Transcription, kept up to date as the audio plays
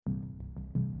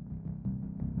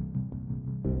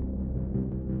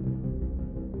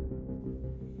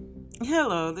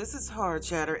Hello, this is Hard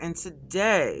Chatter, and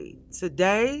today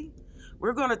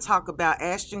we're going to talk about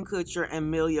Ashton Kutcher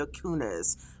and Mila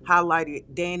Kunis,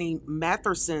 highlighted Danny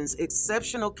Masterson's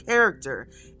exceptional character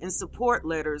in support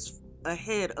letters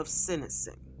ahead of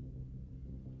sentencing.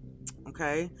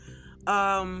 Okay,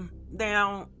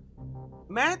 now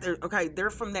okay,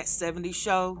 they're from that '70s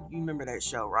show. You remember that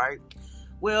show, right?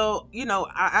 Well,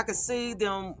 I could see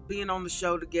them being on the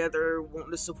show together,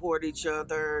 wanting to support each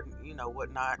other,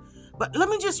 whatnot. But let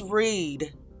me just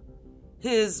read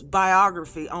his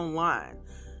biography online.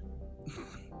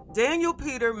 Daniel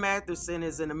Peter Matheson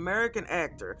is an American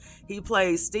actor. He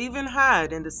plays Stephen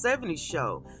Hyde in the '70s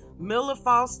show, Mila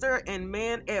Foster and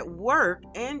Men at Work,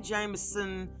 and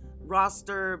Jameson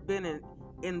Roster Bennett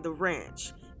in The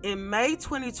Ranch. In May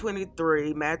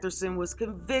 2023, Matheson was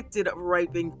convicted of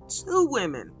raping two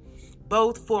women,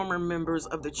 both former members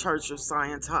of the Church of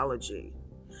Scientology.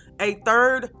 A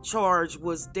third charge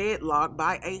was deadlocked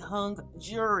by a hung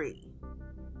jury.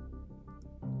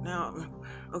 Now,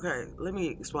 okay, let me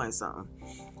explain something.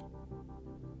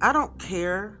 I don't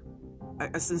care,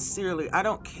 I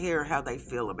don't care how they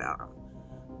feel about him.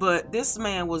 But this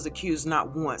man was accused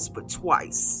not once, but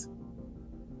twice.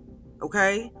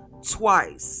 Okay?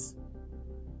 Twice.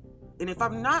 And if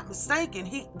I'm not mistaken,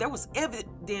 there was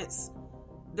evidence,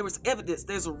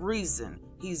 there's a reason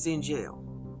he's in jail.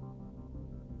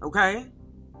 Okay?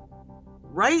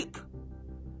 Rape?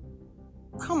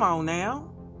 Come on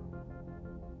now.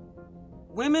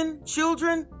 Women,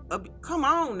 children, come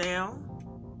on now.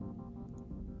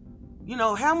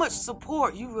 How much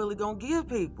support you really gonna give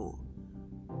people?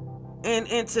 And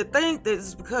to think that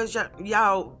it's because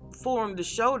y'all formed the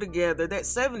show together, that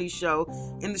 '70s show,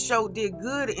 and the show did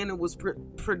good and it was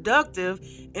productive,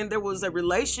 and there was a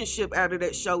relationship out of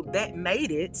that show that made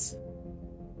it,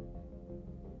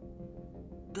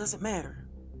 doesn't matter.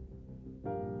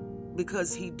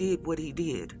 Because he did what he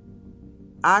did.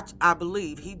 I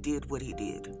believe he did what he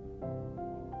did.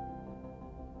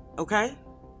 Okay?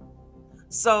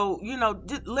 So,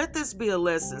 let this be a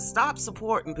lesson. Stop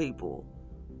supporting people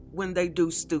when they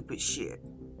do stupid shit.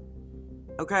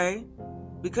 Okay?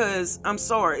 Because I'm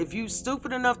sorry, if you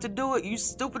stupid enough to do it, you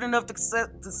stupid enough to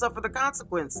suffer the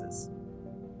consequences.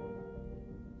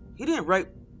 He didn't rape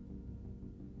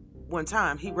one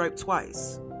time, he raped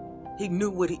twice. He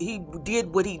knew he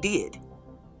did what he did.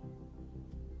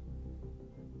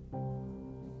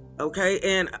 Okay,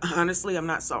 and honestly, I'm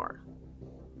not sorry.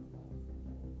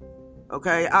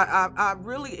 Okay, I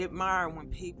really admire when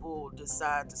people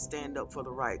decide to stand up for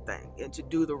the right thing and to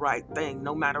do the right thing,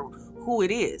 no matter who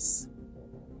it is.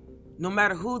 No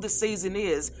matter who the season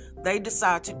is, they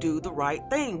decide to do the right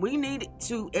thing. We need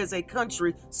to, as a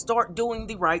country, start doing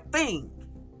the right thing.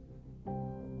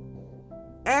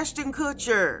 Ashton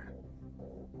Kutcher,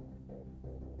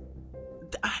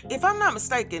 if I'm not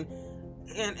mistaken,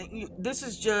 and this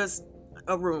is just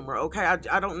a rumor, okay?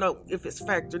 I don't know if it's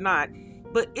fact or not,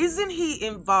 but isn't he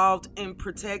involved in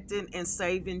protecting and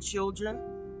saving children?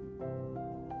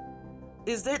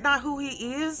 Is that not who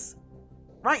he is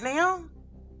right now?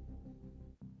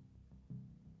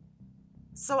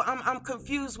 So I'm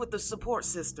confused with the support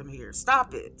system here.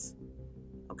 Stop it.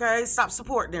 Okay? Stop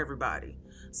supporting everybody.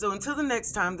 So until the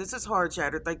next time, this is Hard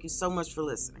Chatter. Thank you so much for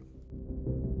listening.